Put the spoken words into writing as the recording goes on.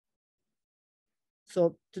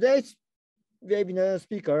So today's webinar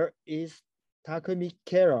speaker is Takumi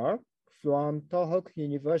Kera from Tohoku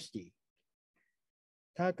University.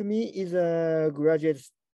 Takumi is a graduate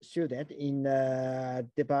student in the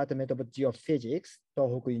Department of Geophysics,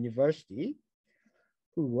 Tohoku University,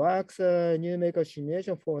 who works numerical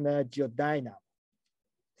simulation for the GEODYNAMO.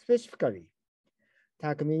 Specifically,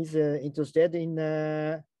 Takumi is interested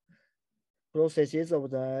in processes of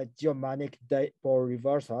the geomagnetic dipole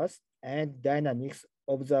reversals and dynamics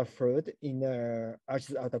of the fluid in the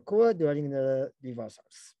Earth's outer core during the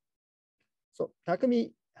reversals. So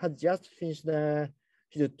Takumi has just finished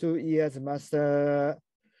his 2 years master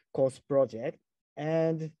course project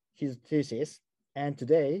and his thesis, and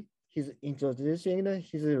today he's introducing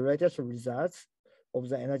his latest results of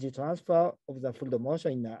the energy transfer of the fluid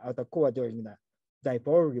motion in the outer core during the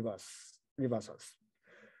dipole reversals.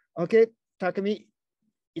 Okay, Takumi,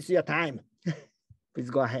 it's your time. Please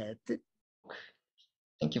go ahead.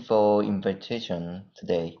 Thank you for invitation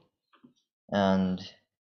today. And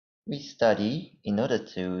we study in order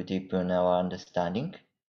to deepen our understanding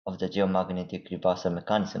of the geomagnetic reversal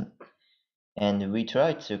mechanism. And we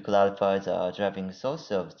try to clarify the driving source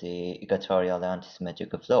of the equatorial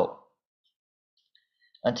antisymmetric flow.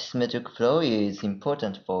 Antisymmetric flow is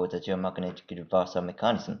important for the geomagnetic reversal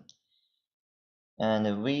mechanism.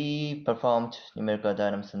 And we performed numerical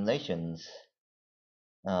dynamo simulations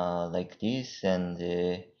like this, and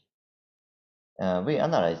we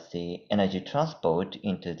analyzed the energy transport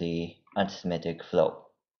into the antisymmetric flow.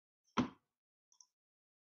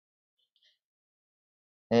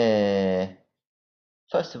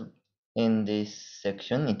 First, in this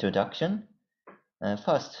section, introduction,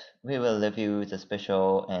 first we will review the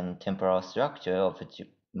spatial and temporal structure of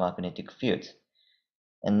magnetic fields.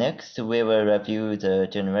 And next, we will review the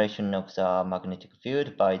generation of the magnetic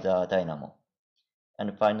field by the dynamo.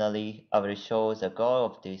 And finally, I will show the goal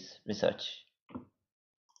of this research.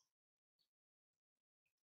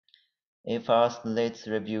 First, let's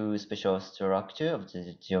review spatial structure of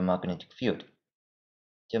the geomagnetic field.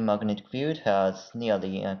 Geomagnetic field has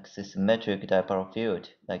nearly asymmetric dipole field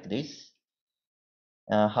like this.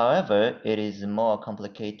 However, it is more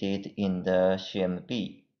complicated in the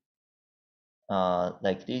CMB,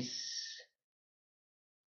 like this,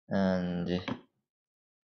 and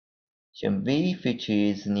CMB, which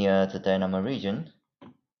is near the dynamo region.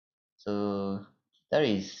 So that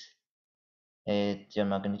is, a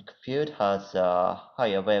geomagnetic field has a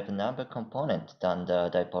higher wave number component than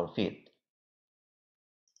the dipole field.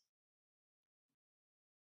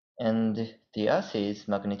 And the Earth's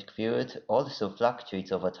magnetic field also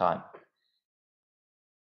fluctuates over time,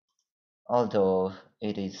 although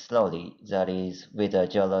it is slowly, that is, with a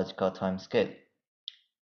geological time scale.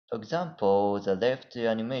 For example, the left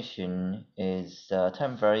animation is the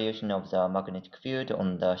time variation of the magnetic field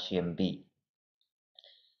on the CMB.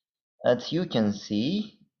 As you can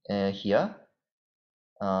see here,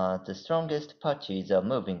 the strongest patches are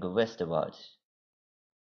moving westward.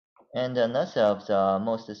 And another of the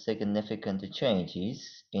most significant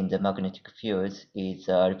changes in the magnetic fields is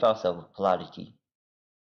the reversal of polarity.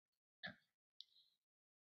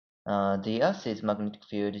 The Earth's magnetic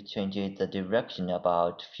field changes the direction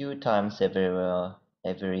about few times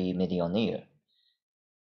every million years.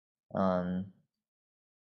 The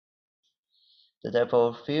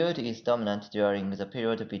dipole field is dominant during the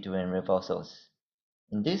period between reversals.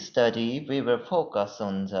 In this study, we will focus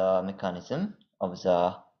on the mechanism of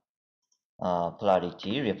the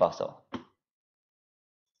polarity reversal.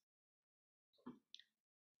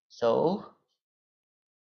 So,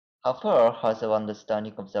 how far has our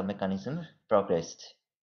understanding of the mechanism progressed?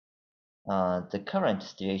 The current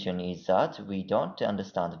situation is that we don't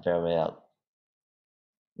understand very well.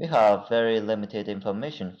 We have very limited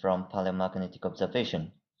information from paleomagnetic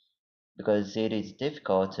observation because it is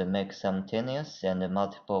difficult to make simultaneous and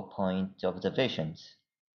multiple point observations.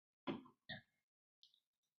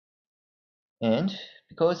 And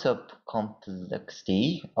because of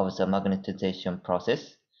complexity of the magnetization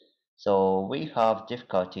process, so we have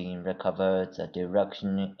difficulty in recover the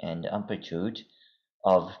direction and amplitude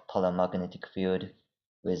of paleomagnetic field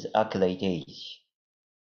with accurate age.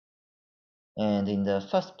 And in the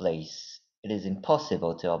first place, it is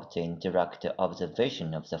impossible to obtain direct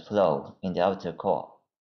observation of the flow in the outer core.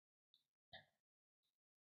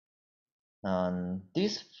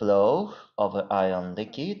 This flow of ion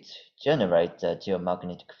liquid generates a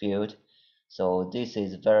geomagnetic field, so this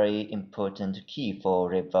is very important key for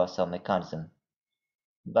reversal mechanism.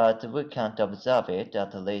 But we can't observe it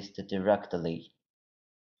at least directly.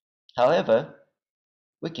 However,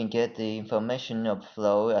 we can get the information of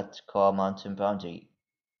flow at core mountain boundary.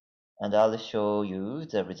 and I'll show you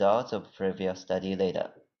the results of previous study later.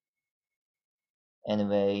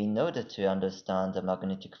 Anyway, in order to understand the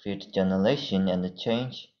magnetic field generation and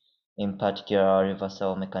change, in particular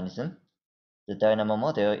reversal mechanism, the dynamo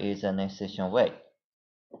model is an essential way.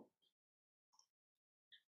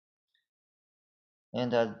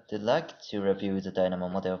 And I'd like to review the dynamo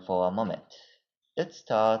model for a moment. Let's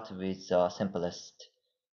start with the simplest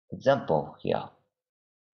example here.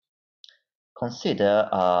 Consider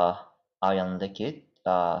a iron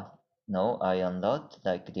rod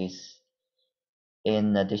like this.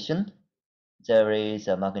 In addition, there is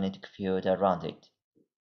a magnetic field around it.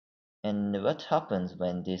 And what happens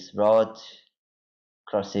when this rod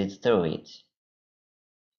crosses through it?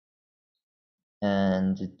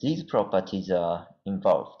 And these properties are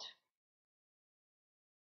involved.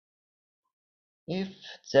 If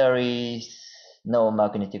there is no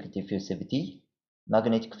magnetic diffusivity,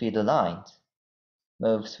 magnetic field lines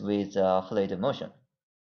moves with fluid motion,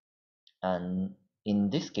 and in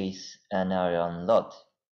this case, an iron rod.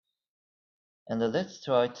 And let's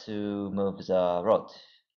try to move the rod.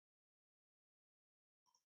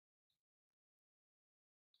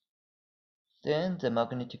 Then the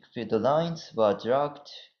magnetic field lines were dragged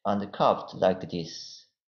and curved like this.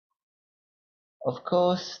 Of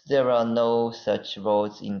course, there are no such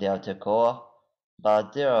rods in the outer core,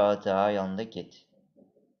 but there are the iron liquid,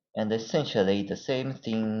 and essentially the same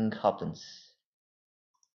thing happens.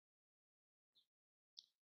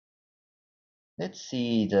 Let's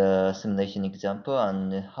see the simulation example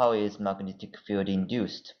and how is magnetic field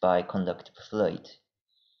induced by conductive fluid.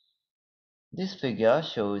 This figure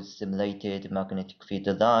shows simulated magnetic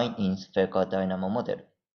field line in spherical dynamo model.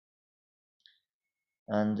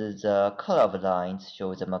 And the color lines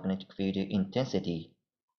show the magnetic field intensity.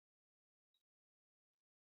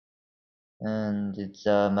 And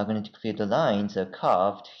the magnetic field lines are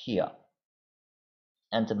curved here.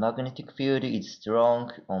 And the magnetic field is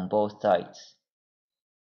strong on both sides.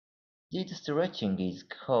 This stretching is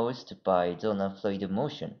caused by zonal fluid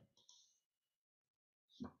motion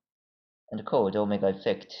and called omega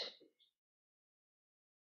effect.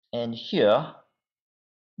 And here,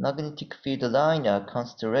 magnetic field lines are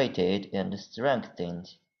concentrated and strengthened.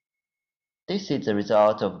 This is the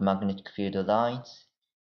result of magnetic field lines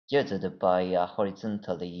gathered by a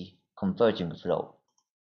horizontally converging flow,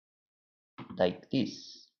 like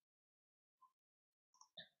this.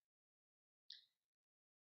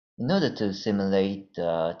 In order to simulate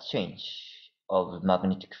the change of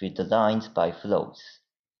magnetic field lines by flows,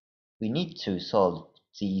 we need to solve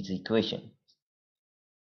these equations.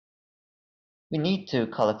 We need to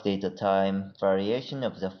calculate the time variation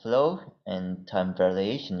of the flow and time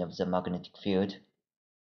variation of the magnetic field,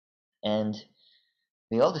 and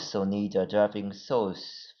we also need a driving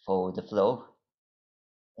source for the flow.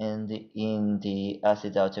 And in the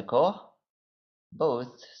acid outer core,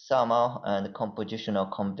 both thermal and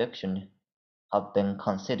compositional convection have been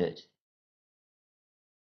considered.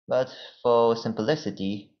 But for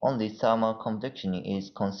simplicity, only thermal convection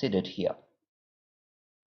is considered here.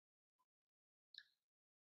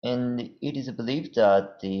 And it is believed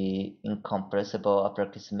that the incompressible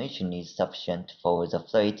approximation is sufficient for the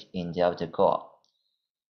fluid in the outer core.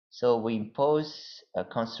 So we impose a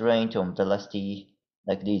constraint on velocity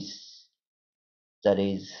like this. That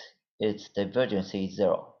is, its divergence is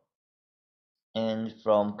 0. And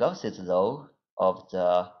from Gauss's law of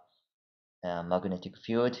the magnetic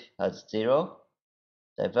field has 0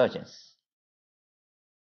 divergence.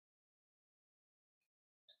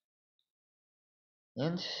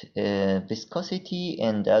 And viscosity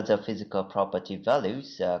and other physical property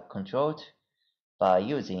values are controlled by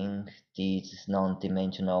using these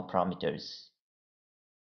non-dimensional parameters.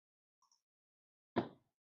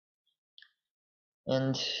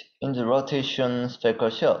 And in the rotation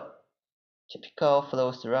spherical shell, typical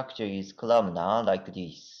flow structure is columnar like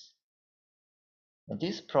this. And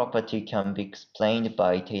this property can be explained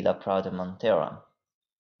by Taylor-Pradman theorem.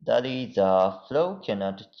 That is, the flow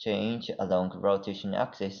cannot change along rotation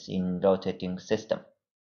axis in rotating system.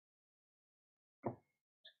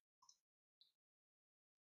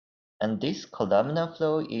 And this columnar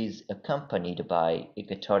flow is accompanied by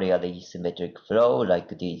equatorially symmetric flow like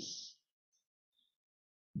this.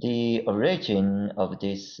 The origin of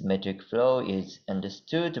this symmetric flow is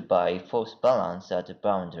understood by force balance at the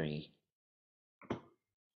boundary.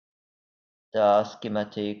 The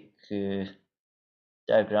schematic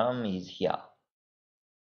diagram is here.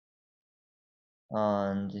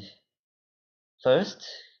 And first,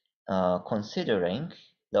 considering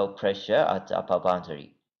low pressure at the upper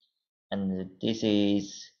boundary. And this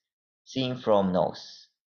is seen from north.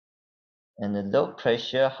 And the low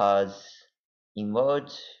pressure has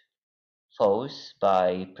inward force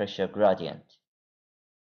by pressure gradient.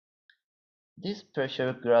 This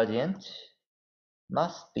pressure gradient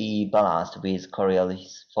must be balanced with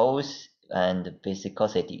Coriolis force and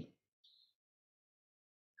viscosity.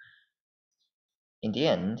 In the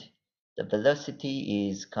end, the velocity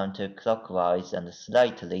is counterclockwise and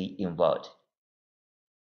slightly inward.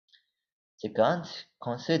 Second,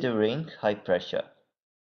 considering high pressure,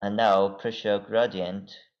 and now pressure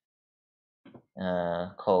gradient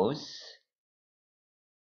cause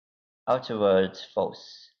outward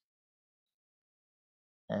force,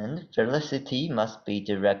 and velocity must be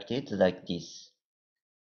directed like this.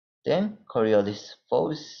 Then Coriolis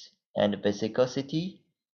force and viscosity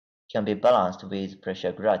can be balanced with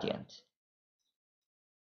pressure gradient.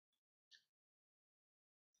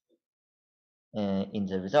 In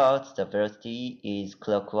the result, the velocity is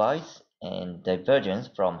clockwise and divergence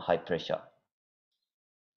from high pressure.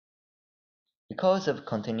 Because of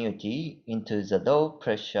continuity into the low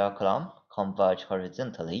pressure column converge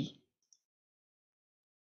horizontally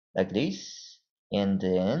like this, and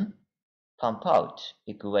then pump out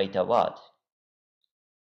equatorward.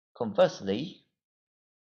 Conversely,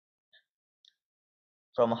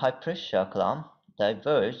 from high pressure column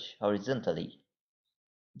diverge horizontally,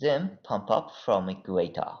 then pump up from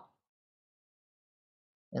equator.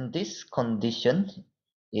 And this condition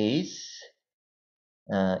is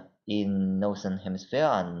in northern hemisphere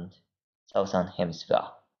and southern hemisphere.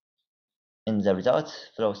 And the results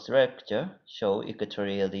flow structure show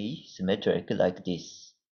equatorially symmetric like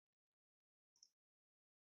this.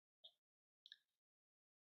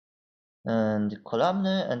 And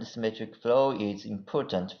columnar and symmetric flow is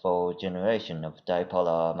important for generation of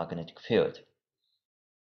dipolar magnetic field.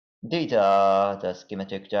 These are the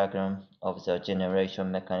schematic diagram of the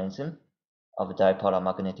generation mechanism of dipolar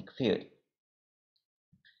magnetic field.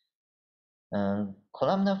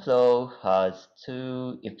 Columnar flow has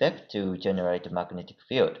two effects to generate magnetic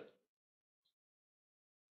field.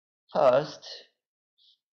 First,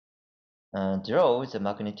 draw the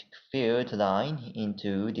magnetic field line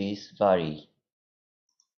into this valley,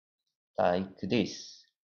 like this.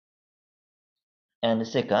 And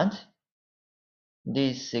second,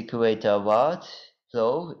 this equatorward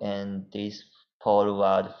flow and this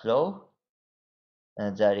poleward flow,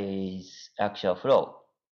 that is actual flow,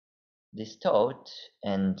 distort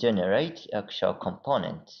and generate actual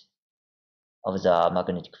component of the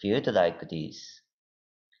magnetic field like this.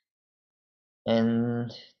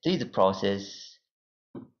 And this process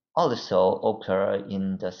also occur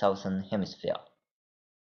in the southern hemisphere,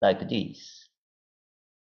 like this.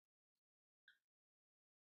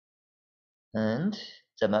 And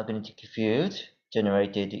the magnetic field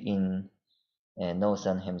generated in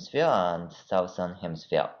northern hemisphere and southern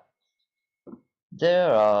hemisphere. They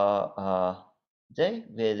will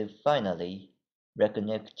finally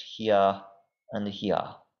reconnect here and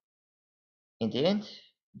here. In the end,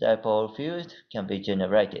 dipole field can be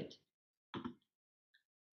generated.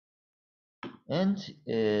 And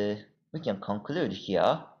we can conclude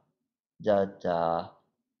here that the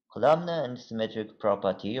columnar and symmetric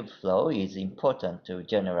property of flow is important to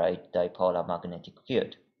generate dipolar magnetic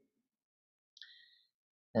field.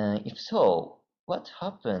 If so, what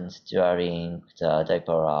happens during the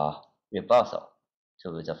dipolar reversal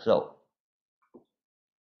to the flow?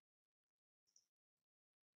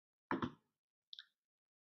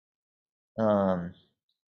 The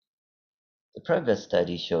previous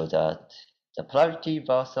study showed that the polarity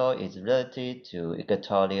reversal is related to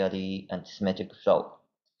equatorially antisymmetric flow.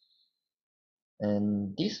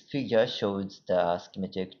 And this figure shows the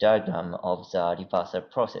schematic diagram of the reversal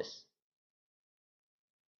process.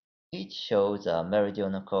 It shows a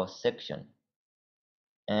meridional cross section,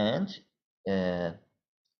 and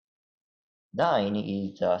line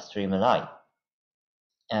is a streamline,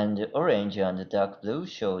 and orange and dark blue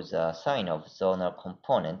shows a sign of zonal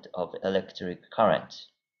component of electric current.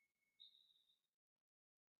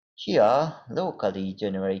 Here, locally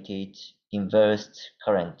generated inverse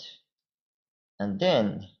current, and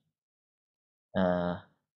then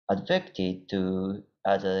advected to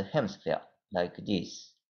other hemisphere like this.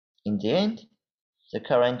 In the end, the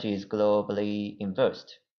current is globally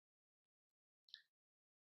inversed.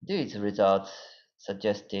 These results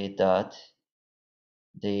suggested that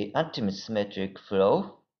the antisymmetric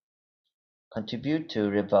flow contribute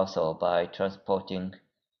to reversal by transporting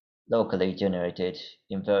locally generated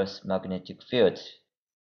inverse magnetic fields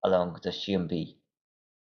along the CMB.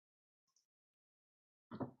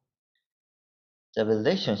 The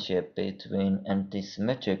relationship between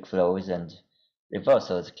antisymmetric flows and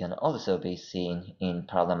reversals can also be seen in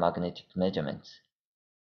paramagnetic measurements.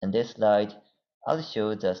 In this slide, I'll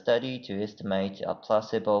show the study to estimate a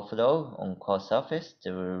placebo flow on core surface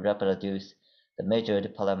to reproduce the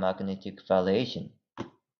measured paramagnetic variation.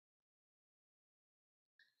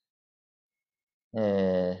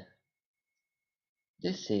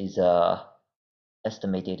 This is a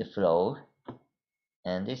estimated flow,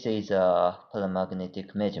 and this is a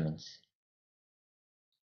paramagnetic measurements.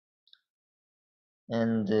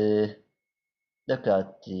 And look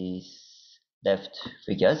at these left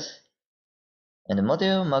figures. And the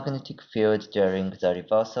model magnetic field during the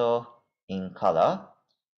reversal in color,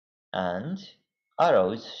 and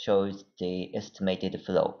arrows shows the estimated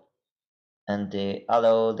flow, and the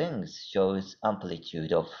arrow length shows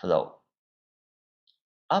amplitude of flow.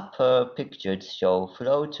 Upper pictures show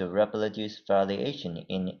flow to reproduce variation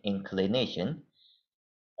in inclination,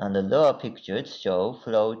 and the lower pictures show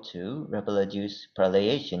flow to reproduce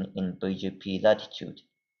variation in VGP latitude.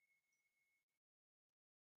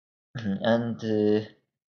 And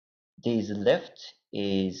this left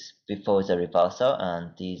is before the reversal,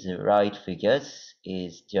 and these right figures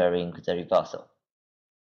is during the reversal.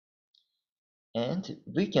 And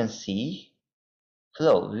we can see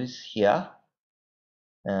flows here.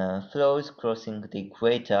 Flows crossing the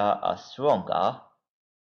equator are stronger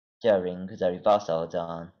during the reversal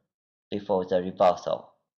than before the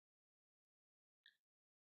reversal.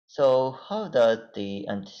 So how does the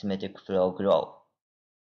antisymmetric flow grow?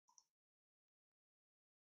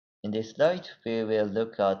 In this slide, we will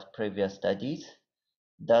look at previous studies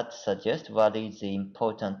that suggest what is the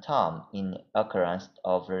important term in occurrence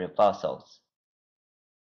of reversals.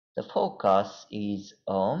 The focus is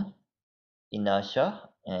on inertia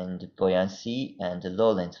and buoyancy and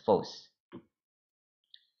Lorentz force.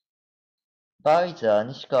 By the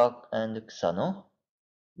Nishikawa and Kusano,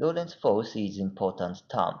 Lorentz force is important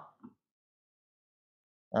term.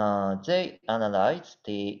 They analyze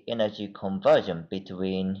the energy conversion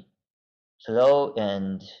between flow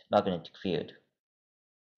and magnetic field.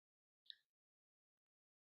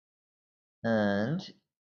 And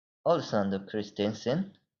Olson and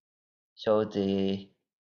Christensen show the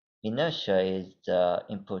inertia is the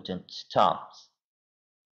important terms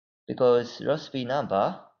because Rossby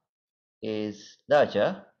number is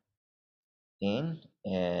larger in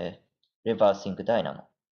a reversing dynamo.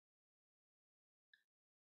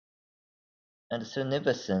 And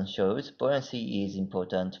Srinivasan shows buoyancy is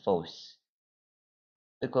important force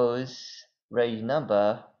because Rayleigh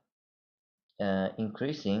number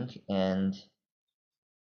increasing and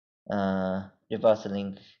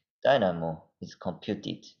reversing dynamo is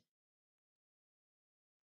computed.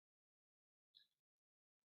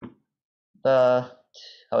 But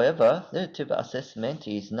however, relative assessment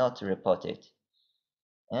is not reported,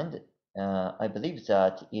 and I believe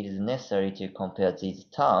that it is necessary to compare these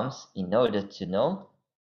terms in order to know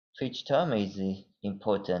which term is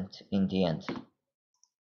important in the end.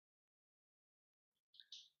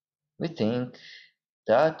 We think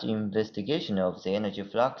that investigation of the energy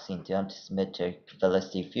flux into antisymmetric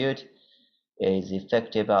velocity field is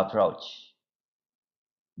effective approach.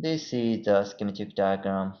 This is the schematic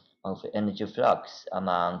diagram of energy flux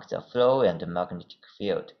among the flow and the magnetic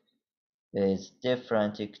field with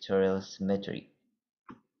different equatorial symmetry.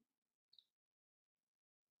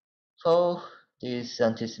 For this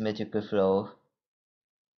antisymmetric flow,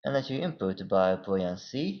 energy input by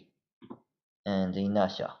buoyancy and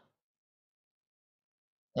inertia,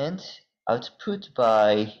 and output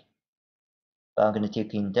by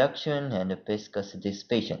magnetic induction and viscous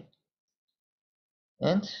dissipation.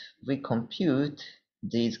 And we compute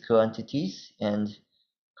these quantities and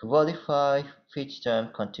qualify which term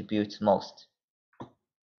contributes most.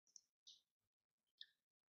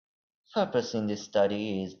 Purpose in this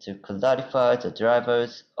study is to clarify the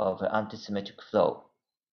drivers of antisymmetric flow.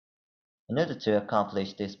 In order to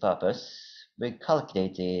accomplish this purpose, we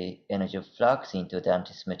calculate the energy flux into the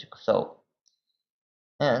antisymmetric flow.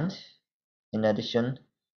 And in addition,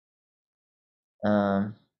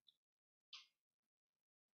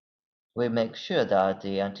 we make sure that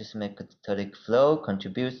the antisymmetric flow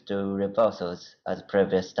contributes to reversals as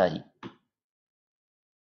previous study.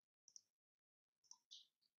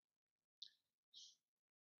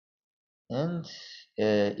 And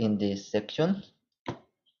in this section,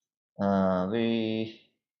 we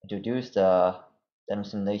introduce the dynamo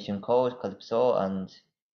simulation code Calypso and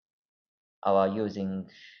our using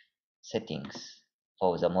settings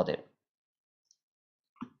for the model.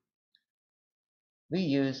 We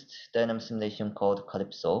used dynamo simulation code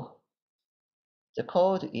Calypso The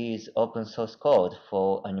code is open source code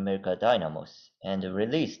for numerical dynamos and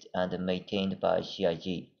released and maintained by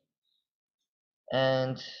CIG.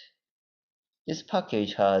 And this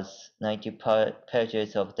package has 90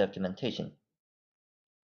 pages of documentation.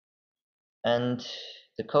 And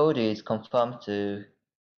the code is confirmed to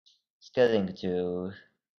scaling to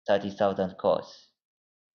 30,000 cores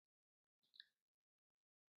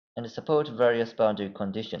and support various boundary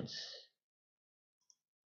conditions.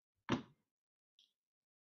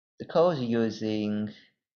 The code using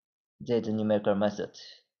Z numerical method.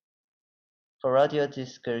 For radial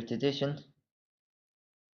discretization,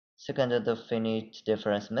 second order finite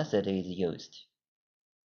difference method is used.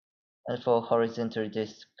 And for horizontal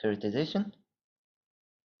discretization,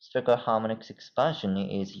 spherical harmonics expansion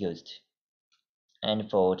is used.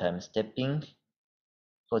 And for time stepping,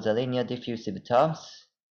 for the linear diffusive terms,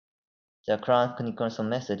 the Crank-Nicholson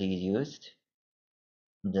method is used.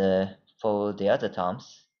 For the other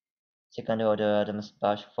terms, second order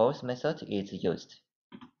Adams-Bashforth method is used.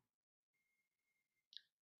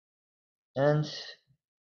 And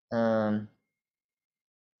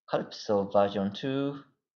Calypso version 2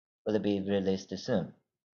 will be released soon.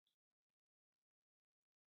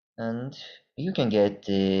 And you can get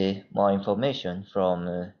more information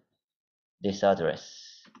from this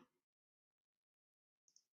address.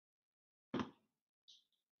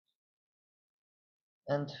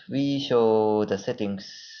 And we show the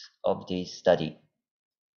settings of this study.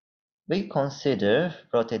 We consider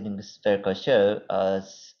rotating spherical shell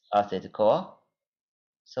as acid core.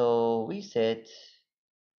 So we set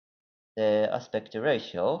the aspect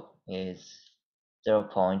ratio is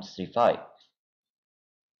 0.35.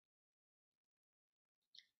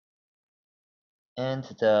 And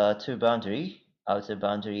the two boundary, outer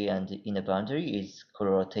boundary and inner boundary, is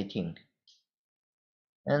co-rotating.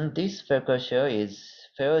 And this spherical shell is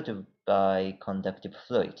filled by conductive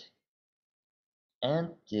fluid. And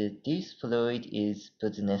this fluid is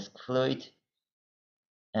Budzinsk fluid,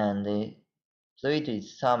 and the fluid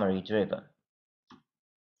is thermally driven.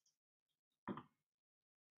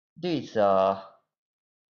 These are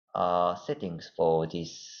settings for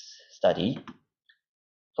this study.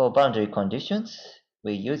 For boundary conditions,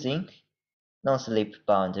 we're using non-slip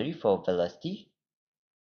boundary for velocity,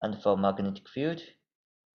 and for magnetic field,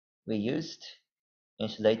 we used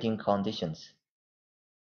insulating conditions.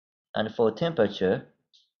 And for temperature,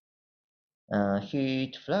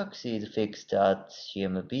 heat flux is fixed at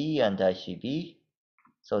CMB and ICB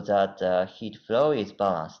so that heat flow is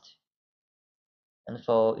balanced. And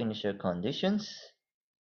for initial conditions,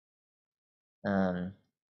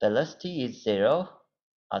 velocity is 0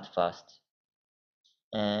 at first.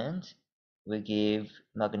 And we give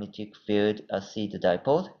magnetic field a seed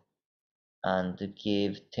dipole and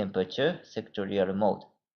give temperature sectorial mode.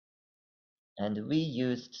 And we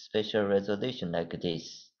used spatial resolution like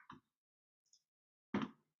this.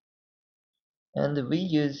 And we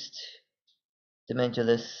used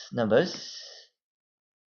dimensionless numbers.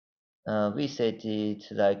 We set it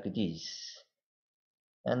like this.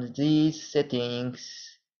 And these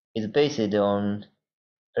settings is based on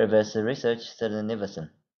previous research study Neverson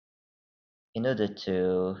in order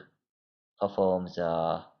to perform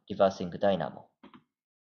the reversing dynamo.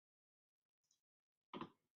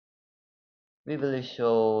 We will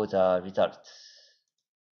show the results.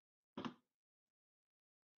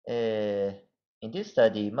 In this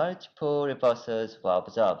study, multiple reversals were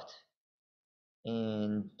observed.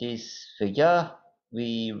 In this figure,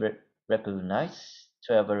 we recognize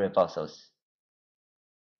 12 reversals.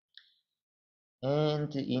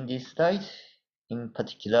 And in this slide, in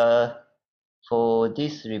particular, for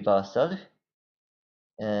this reversal,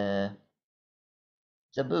 the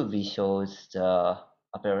movie shows the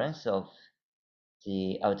appearance of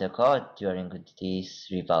the outer core during this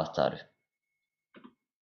reversal.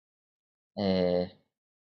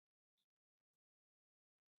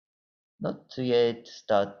 Not yet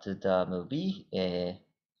start the movie.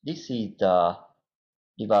 This is the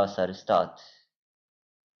reversal start.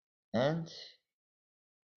 And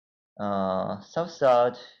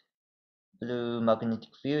southward blue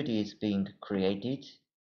magnetic field is being created.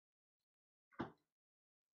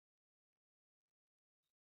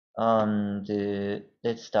 And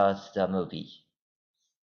let's start the movie.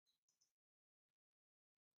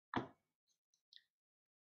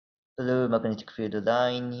 Blue magnetic field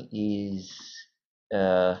line is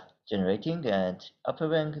generating, and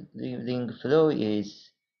upwelling flow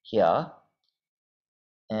is here,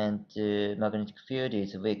 and the magnetic field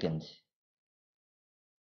is weakened.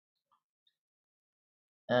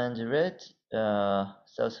 And red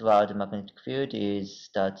southward magnetic field is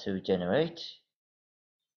start to generate,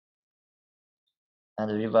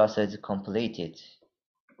 and reversal is completed.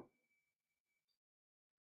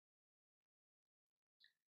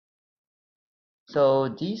 So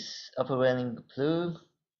this upwelling plume,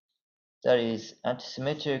 that is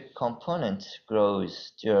antisymmetric component,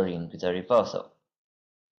 grows during the reversal.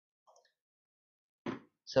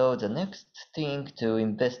 So the next thing to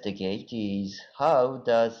investigate is how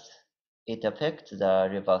does it affect the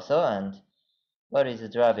reversal and what is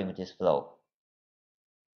driving this flow.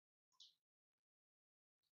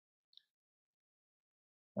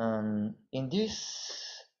 In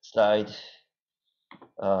this slide,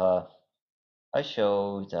 I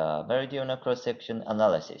show the meridional cross-section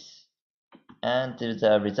analysis, and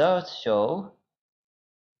the results show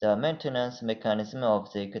the maintenance mechanism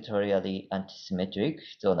of the equatorially antisymmetric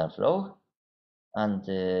zonal flow and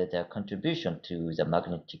the contribution to the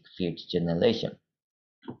magnetic field generation.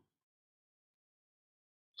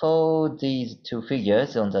 For these two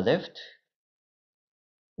figures on the left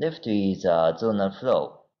is a zonal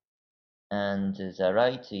flow, and the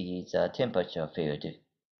right is a temperature field.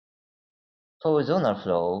 For zonal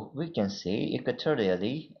flow, we can see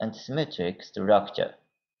equatorially antisymmetric structure.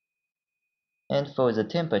 And for the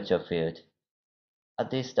temperature field, at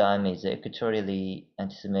this time is equatorially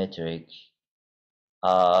antisymmetric.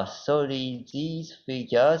 Sorry, these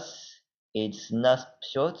figures is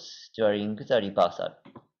snapshots during the reversal,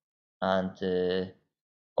 and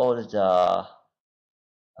all the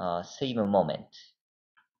same moment.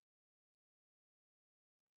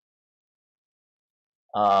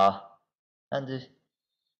 And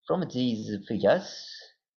from these figures,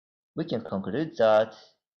 we can conclude that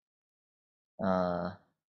by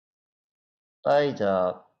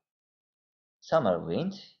the summer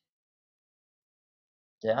wind,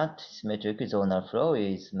 the antisymmetric zonal flow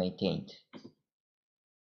is maintained.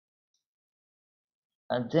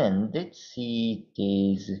 And then let's see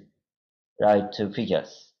these right two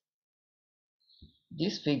figures.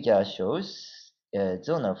 This figure shows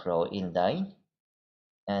zonal flow in line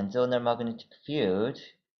and zonal magnetic field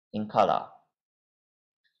in color.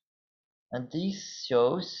 And this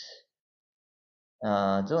shows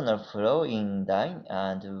zonal flow in line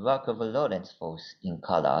and work of Lorentz force in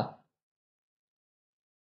color.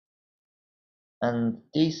 And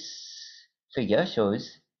this figure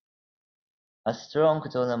shows a strong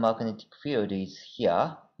zonal magnetic field is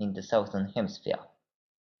here in the southern hemisphere.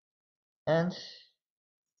 And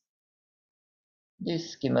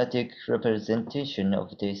this schematic representation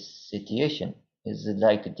of this situation is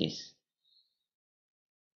like this.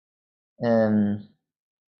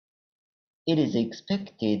 It is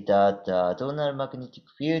expected that the zonal magnetic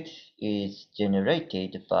field is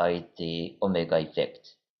generated by the omega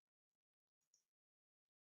effect.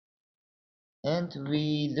 And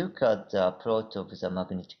we look at the plot of the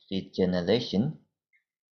magnetic field generation.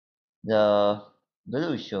 The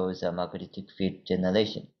blue shows the magnetic field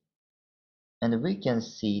generation. And we can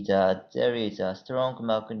see that there is a strong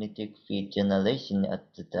magnetic field generation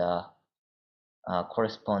at the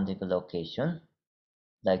corresponding location,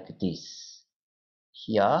 like this,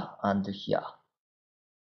 here and here.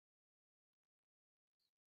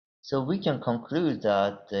 So we can conclude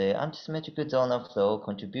that the antisymmetric zonal flow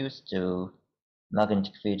contributes to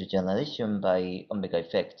magnetic field generation by omega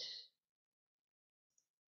effect.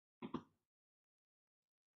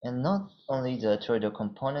 And not only the toroidal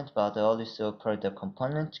component, but also parietal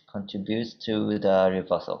component contributes to the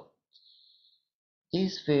reversal.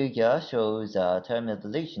 This figure shows a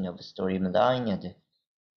termination of streamline and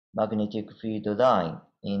magnetic field line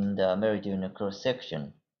in the meridional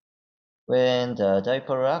cross-section when the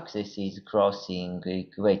dipole axis is crossing the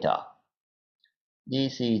equator.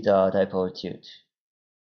 This is the dipole tilt.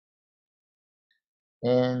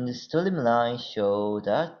 And streamlines show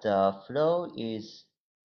that the flow is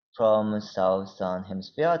from southern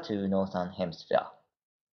hemisphere to northern hemisphere.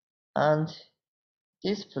 And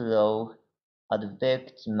this flow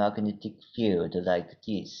affects magnetic field like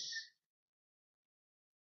this.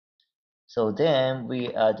 So then we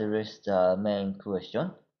address the main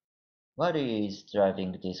question. What is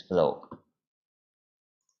driving this flow?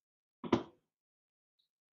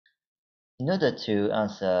 In order to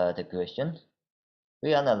answer the question,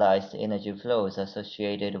 we analyzed energy flows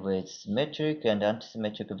associated with symmetric and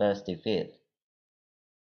antisymmetric velocity field.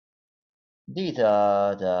 These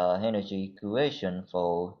are the energy equation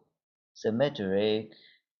for symmetric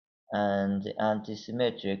and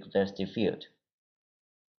antisymmetric velocity field.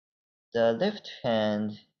 The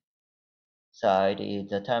left-hand side is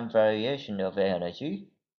the time variation of energy,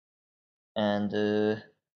 and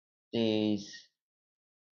this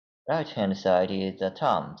right-hand side is the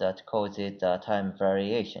term that causes the time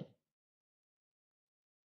variation.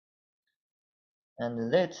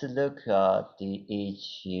 And let's look at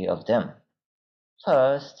each of them.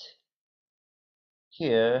 First,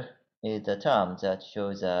 here is a term that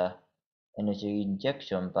shows energy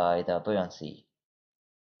injection by the buoyancy.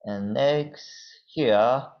 And next,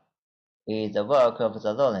 here is the work of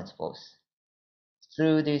the Lorentz force.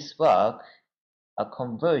 Through this work, a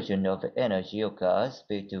conversion of energy occurs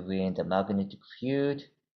between the magnetic field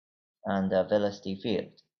and the velocity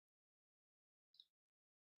field.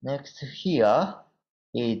 Next here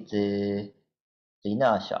is the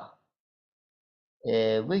inertia.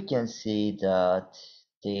 We can see that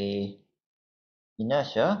the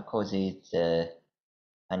inertia causes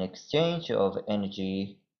an exchange of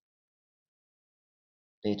energy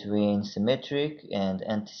between symmetric and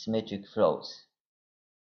antisymmetric flows.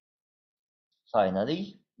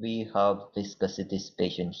 Finally, we have viscous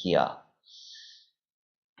dissipation here.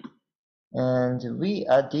 And we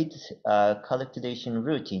added calculation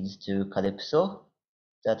routines to Calypso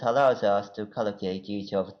that allows us to calculate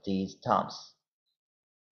each of these terms.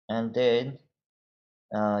 And then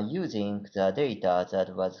using the data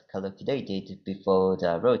that was calculated before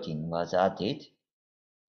the routine was added,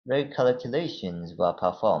 recalculations were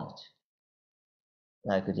performed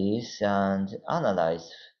like this and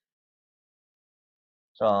analyzed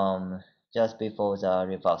from just before the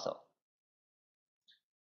reversal.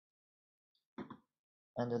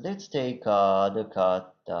 And let's take a look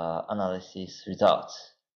at the analysis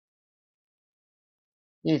results.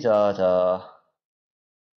 These are the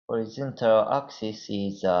horizontal axis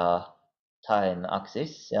is the time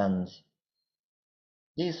axis, and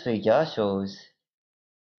this figure shows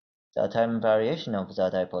the time variation of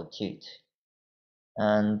the dipole sheet.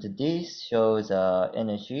 And this shows the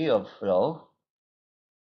energy of flow,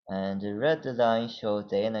 and the red line shows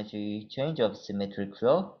the energy change of symmetric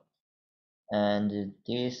flow, and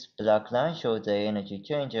this black line shows the energy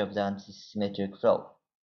change of the antisymmetric flow.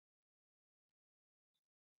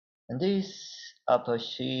 And this upper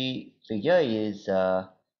sheet figure is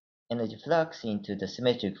energy flux into the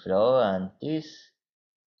symmetric flow, and this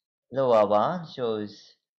lower one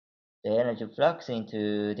shows the energy flux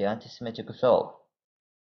into the antisymmetric flow.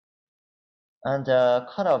 And the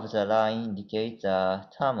color of the line indicates the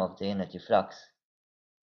term of the energy flux.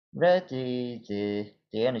 Red is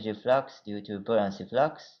the energy flux due to buoyancy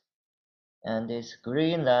flux, and this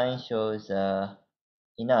green line shows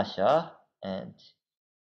inertia, and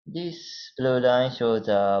this blue line shows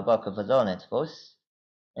the work of the Lorentz force,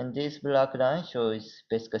 and this black line shows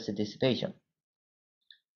viscous dissipation.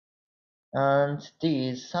 And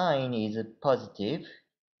this sign is positive.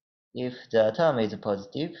 If the term is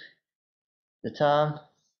positive, the term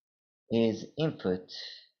is input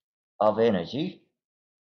of energy,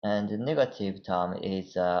 and the negative term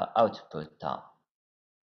is output term.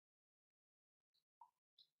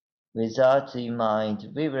 With that in mind,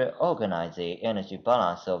 we will organize the energy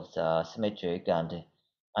balance of the symmetric and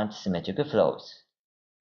antisymmetric flows.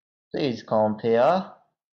 Please compare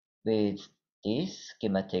with this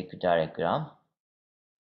schematic diagram.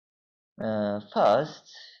 First,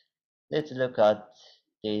 let's look at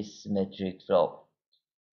this symmetric flow.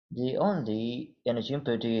 The only energy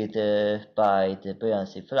input is by the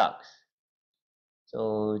buoyancy flux.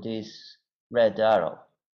 So this red arrow.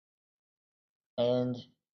 And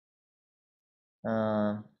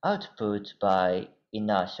output by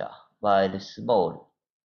inertia, while small.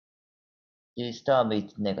 This term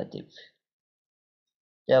is negative.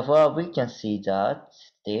 Therefore, we can see that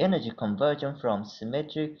the energy conversion from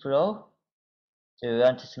symmetric flow to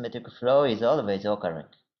antisymmetric flow is always occurring.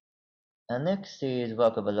 And next is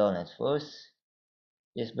work of Lorentz force.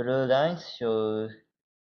 These blue lines show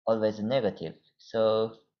always negative.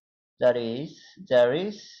 So there is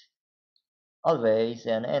always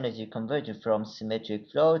an energy conversion from symmetric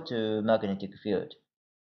flow to magnetic field.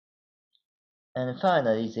 And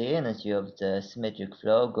finally, the energy of the symmetric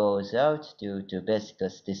flow goes out due to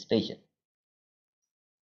viscous dissipation.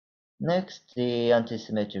 Next, the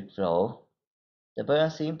antisymmetric flow. The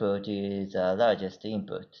buoyancy input is the largest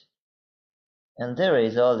input. And there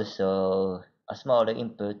is also a small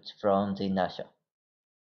input from the inertia.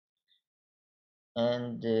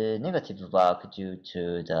 And the negative work due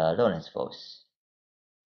to the Lorentz force.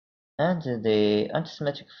 And the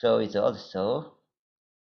antisymmetric flow is also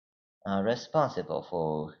responsible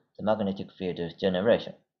for the magnetic field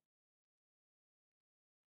generation,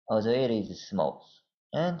 although it is small.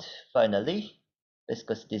 And finally,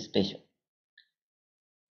 viscous dissipation.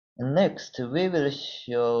 Next, we will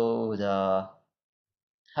show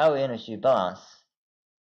how energy balance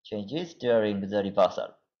changes during the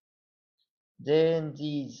reversal. Then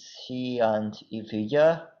these C and E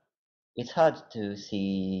figure, it's hard to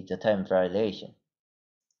see the time variation.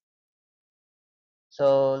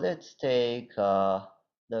 So let's take a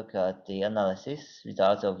look at the analysis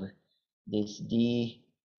results of this D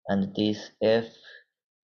and this F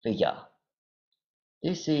figure.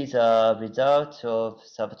 This is a result of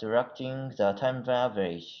subtracting the time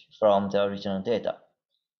average from the original data.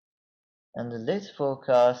 And let's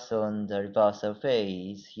focus on the reversal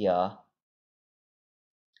phase here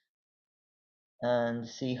and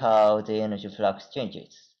see how the energy flux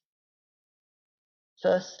changes.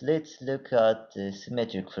 First, let's look at the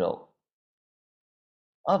symmetric flow.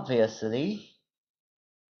 Obviously,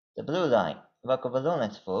 the blue line, work of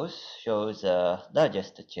Lorentz force, shows the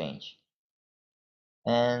largest change.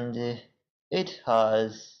 And it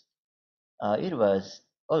was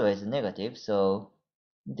always negative, so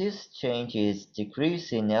this change is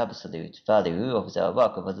decrease in the absolute value of the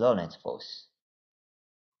work of Lorentz force.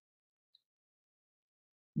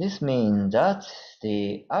 This means that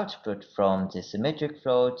the output from the symmetric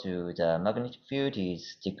flow to the magnetic field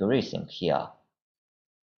is decreasing here.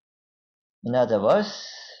 In other words,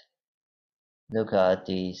 look at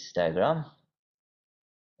this diagram.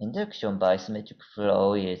 Induction by symmetric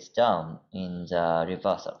flow is down in the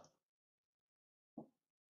reversal.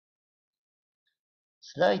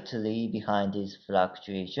 Slightly behind this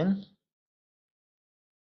fluctuation,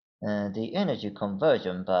 the energy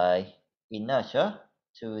conversion by inertia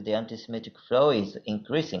to the antisymmetric flow is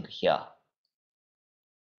increasing here.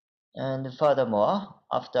 And furthermore,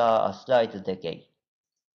 after a slight decay,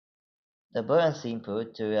 the buoyancy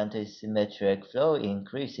input to antisymmetric flow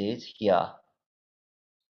increases here.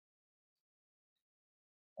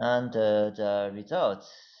 And the result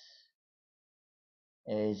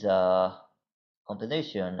is a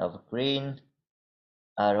combination of green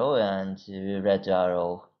arrow and red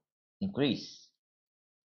arrow increase.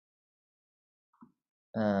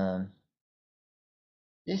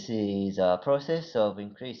 This is a process of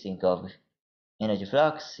increasing of energy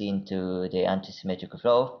flux into the antisymmetric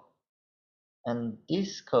flow, and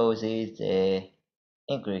this causes the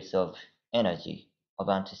increase of energy of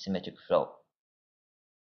antisymmetric flow.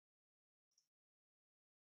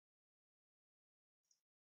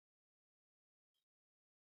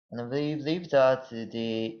 And we believe that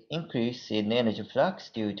the increase in energy flux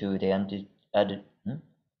due to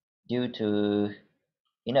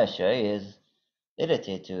inertia is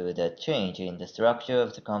related to the change in the structure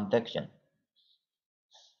of the convection.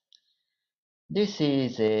 This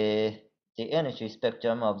is the energy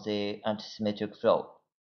spectrum of the antisymmetric flow.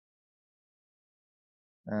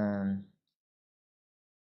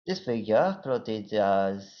 This figure plotted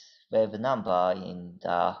as wave number in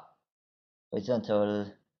the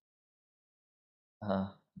horizontal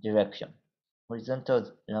direction,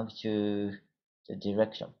 horizontal longitude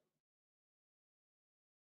direction.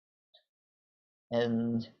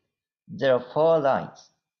 And there are 4 lines,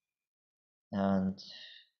 and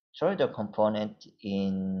toroidal component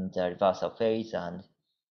in the reversal phase, and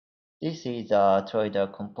this is a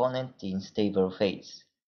toroidal component in stable phase.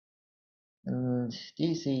 And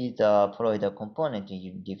this is the poloidal component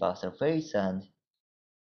in reversal phase, and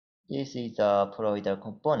this is the poloidal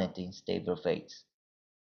component in stable phase.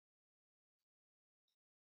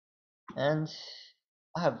 And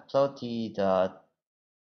I have plotted the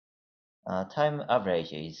time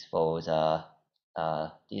averages for the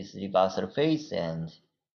this reversal phase and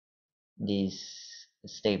this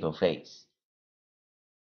stable phase.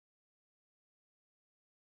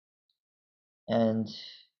 And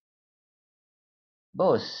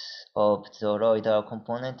both of the toroidal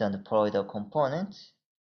component and the poloidal component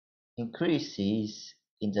increases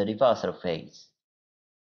in the reversal phase.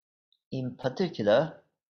 In particular,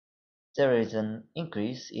 there is an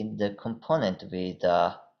increase in the component with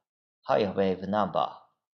a higher wave number.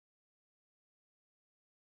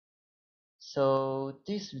 So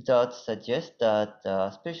this result suggests that the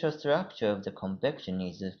spatial structure of the convection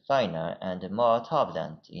is finer and more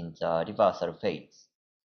turbulent in the reversal phase.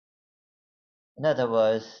 In other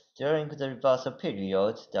words, during the reversal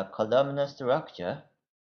period, the columnar structure,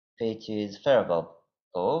 which is favorable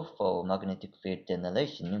for magnetic field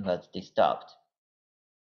generation, was disturbed.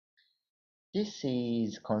 This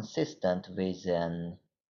is consistent with an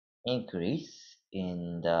increase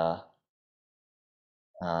in the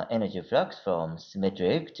energy flux from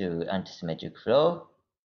symmetric to antisymmetric flow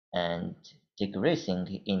and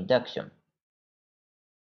decreasing induction.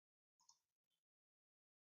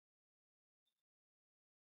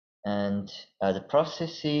 And the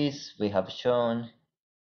processes we have shown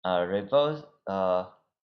are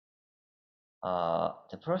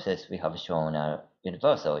the process we have shown are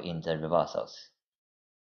universal in the reversals.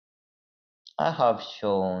 I have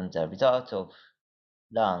shown the result of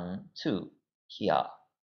run 2 here.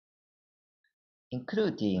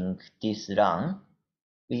 including this run,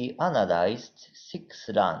 we analyzed 6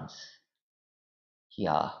 runs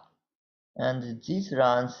here, and these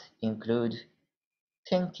runs include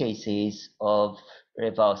 10 cases of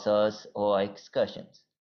reversals or excursions.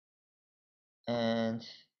 And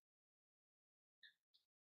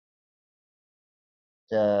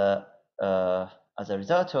as a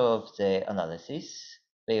result of the analysis,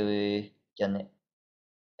 we were then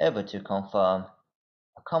able to confirm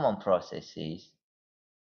a common processes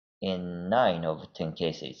in 9 of 10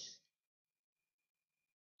 cases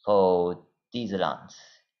for these runs.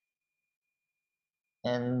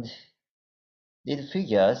 And these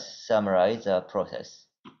figures summarize the process.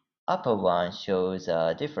 Upper one shows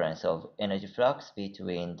a difference of energy flux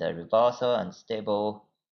between the reversal and stable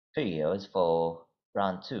periods for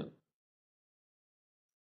run 2.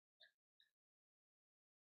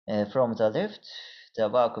 From the left, the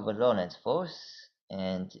work of Lorentz force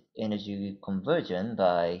and energy conversion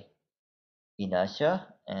by inertia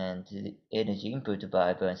and energy input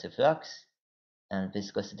by buoyancy flux and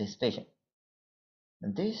viscous dissipation.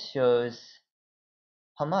 And this shows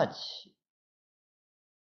how much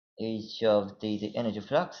each of these energy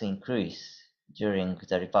flux increase during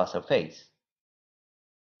the reversal phase.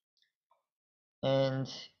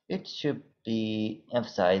 And it should be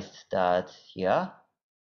emphasized that here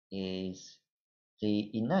is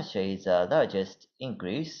the inertia is the largest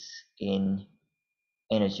increase in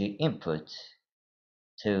energy input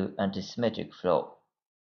to antisymmetric flow.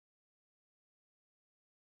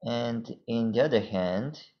 And in the other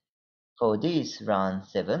hand, for this run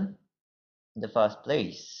 7, in the first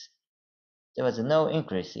place, there was no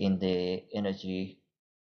increase in the energy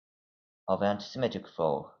of antisymmetric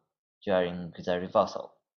flow during the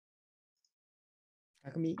reversal.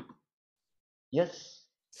 Takumi, Yes.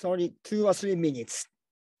 sorry, 2 or 3 minutes.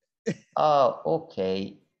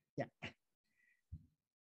 Okay. Yeah.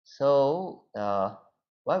 So,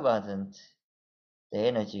 why wasn't the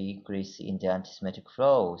energy increase in the antisymmetric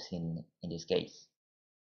flows in this case?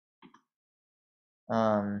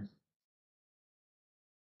 Well,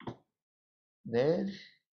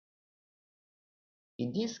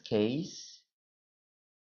 in this case,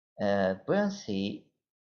 buoyancy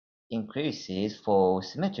increases for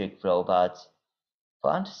symmetric flow, but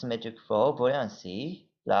for antisymmetric flow, buoyancy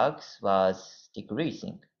flux was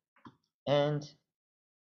decreasing, and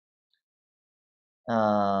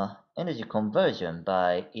energy conversion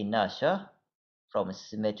by inertia from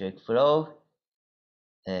symmetric flow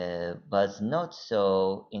was not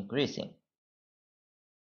so increasing.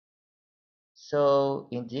 So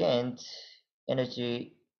in the end,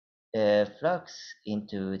 energy flux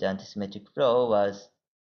into the antisymmetric flow was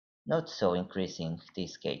not so increasing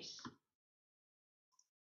this case.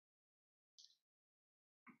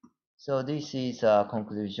 So this is a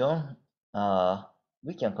conclusion.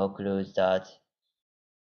 We can conclude that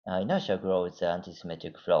inertia grows the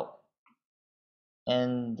antisymmetric flow.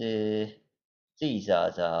 And these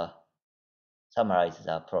are the summarize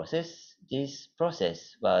the process. This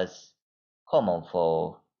process was common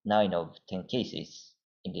for 9 of 10 cases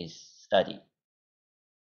in this study.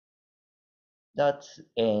 That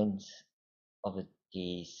ends of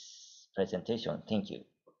this presentation. Thank you.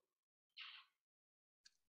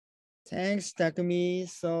 Thanks, Takumi.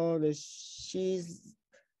 So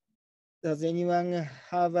does anyone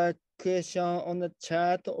have a question on the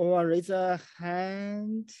chat or raise a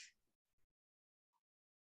hand?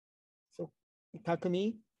 So,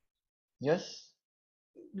 Takumi? Yes?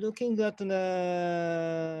 Looking at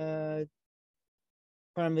the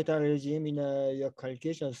parameter regime in your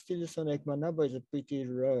calculation, still so Ekman number is pretty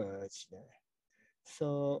large.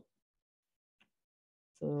 So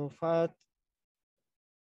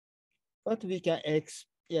what we can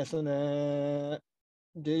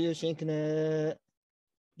do you think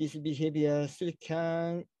this behavior still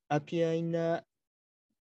can appear in a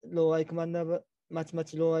lower Ekman number,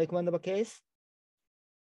 much lower Ekman number case?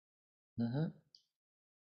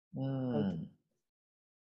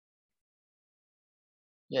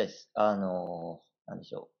 Yes, なんで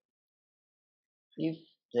しょう。If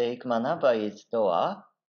the Ekman number is lower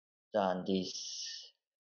than this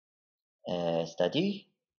study,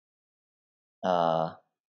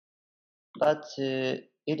 but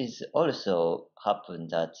it is also happen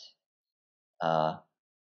that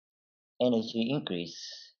energy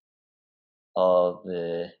increase of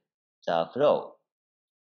the flow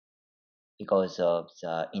because of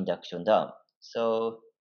the induction dam. So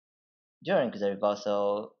during the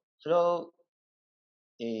reversal, flow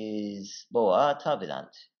is more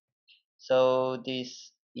turbulent. So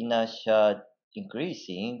this inertia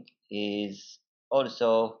increasing is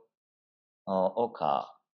also occur.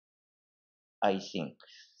 I think.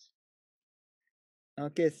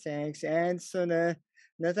 Okay, thanks. And so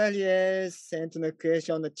Natalia sent the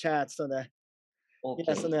question on the chat. So Okay.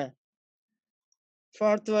 yeah, so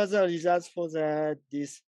what was the results for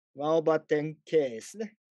this 1/10 case?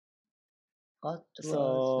 What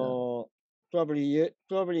So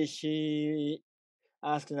probably she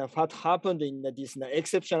asked what happened in this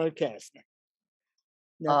exceptional case.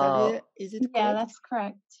 Natalia, is it correct? Yeah, that's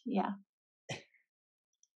correct. Yeah.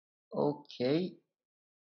 Okay.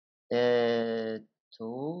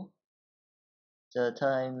 The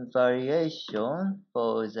time variation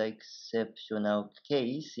for the exceptional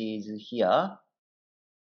case is here.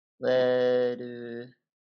 Well,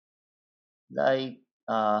 like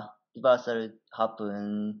reversal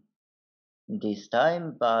happened this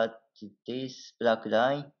time, but this black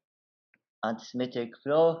line antisymmetric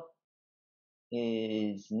flow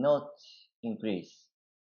is not increased.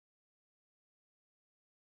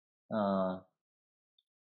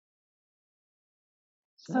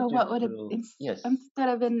 So what would it, yes. instead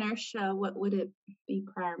of inertia, what would it be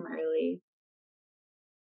primarily?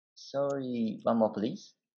 Sorry, one more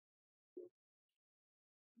please.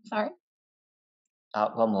 Sorry?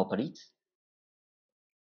 One more please.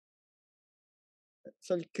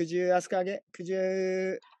 Sorry, could you ask again? Could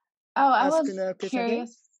you I ask was the question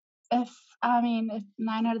curious if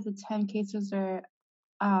 9 out of the 10 cases are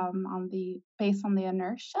based on the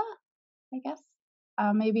inertia, I guess.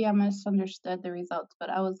 Maybe I misunderstood the results, but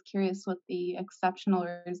I was curious what the exceptional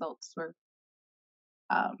results were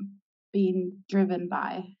being driven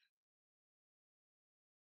by.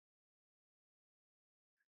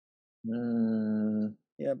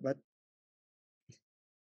 Yeah, but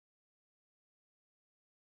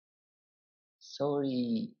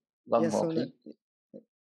sorry, one more please.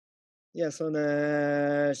 Yeah, so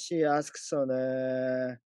she asks so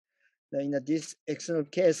in this exceptional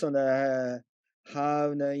case so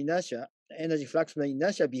how the inertia, energy flux the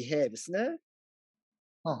inertia behaves, no?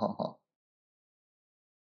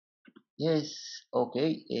 Yes,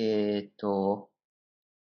 okay.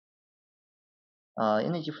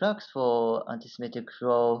 Energy flux for antisymmetric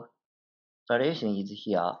flow variation is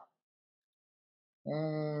here.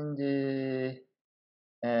 And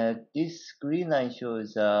this green line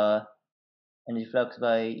shows energy flux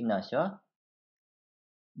by inertia.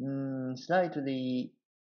 Slightly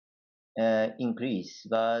increase,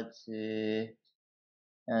 but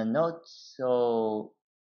not so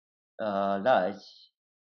large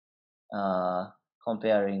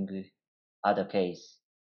comparing other case,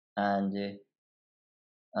 and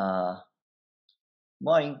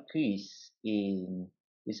more increase in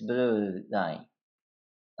this blue line,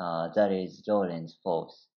 that is Lorentz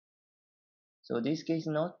force. So this case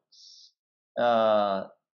not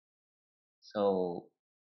so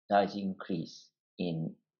large increase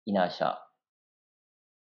in inertia.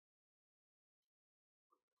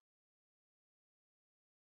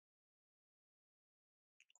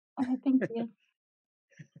 Okay, thank you.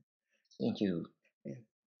 Thank you. Yeah.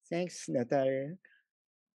 Thanks, Natalia.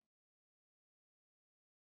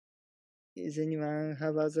 Is anyone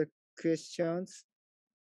have other questions?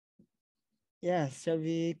 Yeah, shall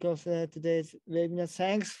we close today's webinar?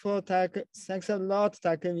 Thanks a lot,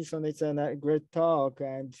 Takumi. So it's a great talk,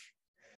 and